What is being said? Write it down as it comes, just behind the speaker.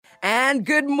And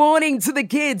good morning to the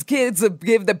kids. Kids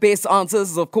give the best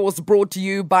answers, of course, brought to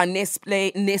you by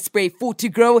Nespray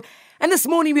Fortigrow. And this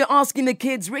morning we're asking the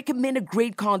kids, recommend a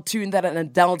great cartoon that an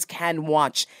adult can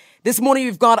watch. This morning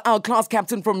we've got our class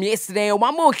captain from yesterday,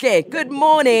 Wamoke. Good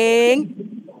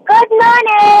morning. Good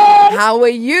morning. How are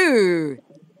you?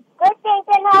 Good, thanks,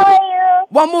 and how are you?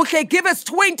 Wamoke, give us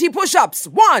 20 push-ups.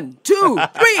 1, 2,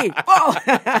 3, 4.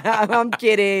 I'm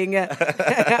kidding.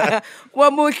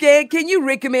 Wamoke, can you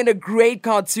recommend a great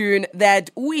cartoon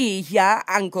that we here,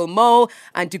 Uncle Mo,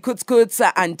 Auntie Kuts,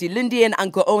 Auntie Lindy, and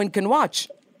Uncle Owen can watch?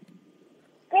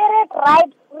 Spirit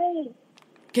Ride Free.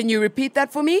 Can you repeat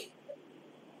that for me?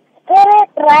 Spirit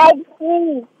Ride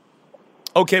Free.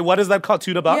 Okay, what is that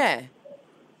cartoon about? Yeah.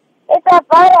 It's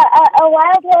about a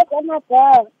wild horse and a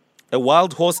girl. A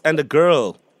wild horse and a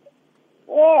girl.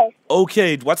 Yes.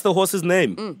 Okay, what's the horse's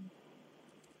name?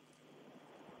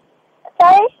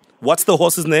 Sorry? What's the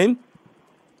horse's name?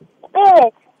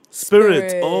 Spirit.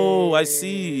 Spirit. Oh, I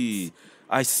see.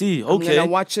 I'm Okay. going to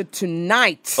watch it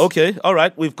tonight. Okay, all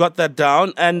right, we've got that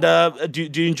down. And do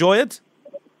you enjoy it?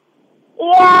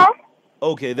 Yeah.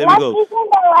 Okay, there we Last go. weekend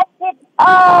I watched it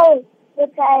all the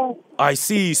time. I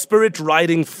see. Spirit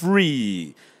riding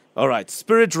free. All right,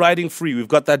 spirit riding free. We've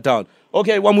got that down.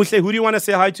 Okay, Wamuse, who do you want to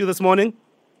say hi to this morning?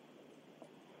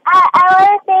 I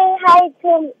want to say hi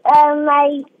to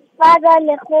my father,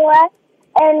 Lehua,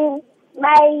 and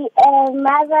my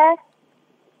mother,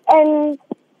 and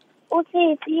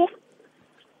Uchichi,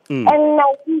 and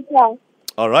my teacher.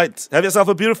 All right. Have yourself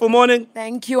a beautiful morning.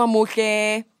 Thank you,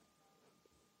 Wamoke.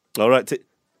 All right.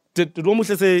 Did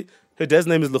Wamuse say her dad's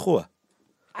name is Lehua?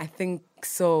 I think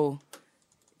so.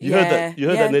 You heard that? You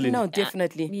heard that, Nelly? No,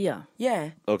 definitely.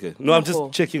 Yeah. Okay. No, I'm just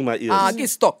Lehua. checking my ears.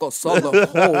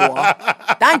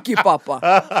 Thank you, Papa.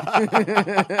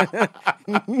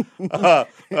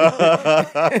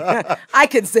 I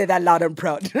can say that loud and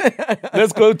proud.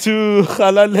 Let's go to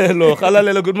Khalalelo.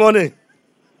 Khalalelo, good morning.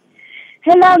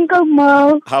 Hello, Uncle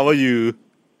Mo. How are you?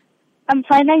 I'm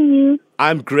fine, and you?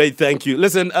 I'm great, thank you.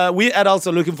 Listen, we adults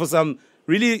are looking for some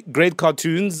really great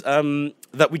cartoons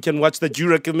that we can watch that you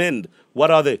recommend. What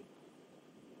are they?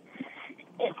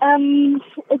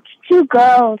 It's two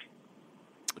girls.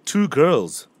 Two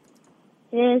girls.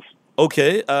 Yes.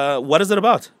 Okay, what is it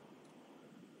about?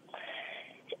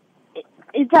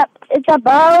 It's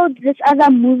about this other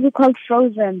movie called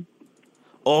Frozen.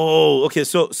 Oh, okay.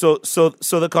 So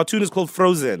the cartoon is called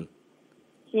Frozen.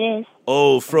 Yes.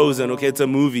 Oh, Frozen. Okay, it's a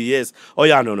movie. Yes. Oh,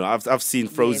 yeah. No. I've seen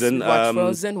Frozen. Yes, we watched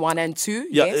Frozen 1 and 2.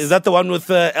 Yeah. Yes. Is that the one with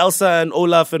Elsa and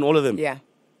Olaf and all of them? Yeah.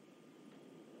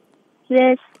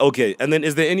 Yes. Okay. And then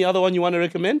is there any other one you want to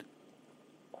recommend?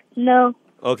 No.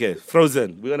 Okay,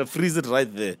 Frozen. We're gonna freeze it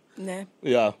right there. Nah.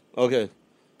 Yeah. Okay.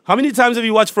 How many times have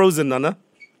you watched Frozen, Nana?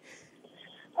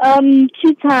 2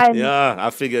 times. Yeah, I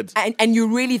figured. And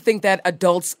you really think that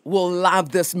adults will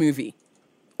love this movie?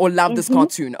 Or love this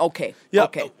cartoon? Okay. Yeah.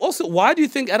 Okay. Also, why do you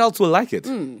think adults will like it?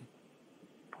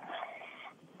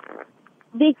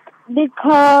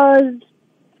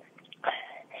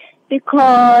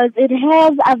 Because it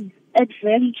has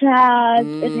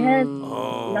adventures. It has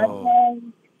lots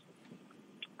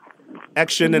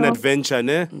Action and adventure,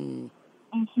 ne?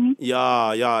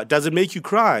 Yeah. Does it make you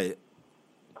cry?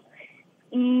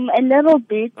 a little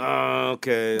bit.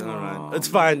 Okay, all right. It's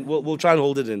fine. We'll try and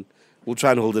hold it in.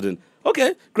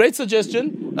 Okay, great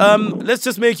suggestion. Let's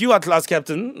just make you our class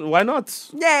captain. Why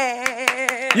not?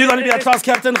 Yay! You're gonna be our class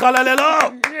captain,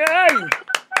 Khalalelo. Yay!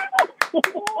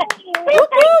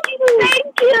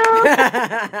 Thank you.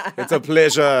 It's a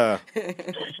pleasure.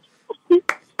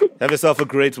 Have yourself a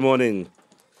great morning.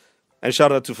 And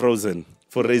shout out to Frozen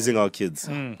for raising our kids.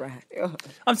 Right.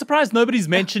 I'm surprised nobody's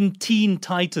mentioned Teen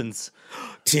Titans.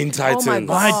 Teen Titans. my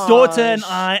My Gosh. daughter and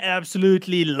I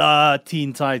absolutely love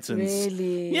Teen Titans.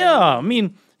 Really? Yeah, I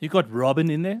mean, you've got Robin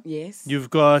in there. Yes.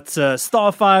 You've got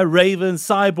Starfire, Raven,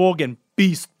 Cyborg, and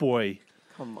Beast Boy.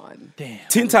 Come on. Damn.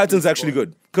 Teen Titans is actually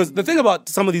good. Because the thing about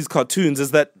some of these cartoons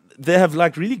is that they have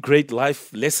like really great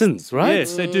life lessons, right?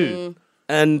 Yes, they do.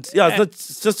 And yeah,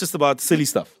 it's not just about silly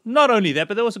stuff. Not only that,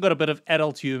 but they also got a bit of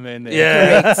adult humor in there.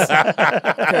 Yeah.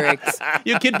 Correct.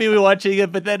 You could be watching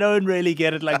it, but they don't really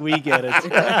get it like we get it.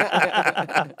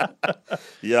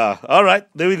 Yeah. All right.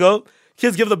 There we go.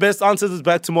 Kids give the best answers. It's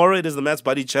back tomorrow. It is the Maths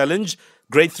Buddy Challenge.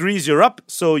 Grade 3s, you're up.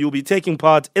 So you'll be taking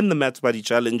part in the Maths Buddy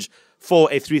Challenge for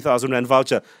a 3,000 Rand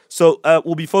voucher. So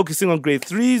we'll be focusing on grade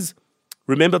 3s.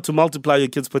 Remember to multiply your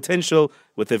kids' potential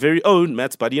with their very own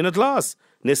Maths Buddy in a class.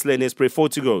 Nestle Nespray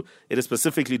Fortigo. It is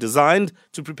specifically designed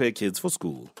to prepare kids for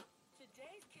school.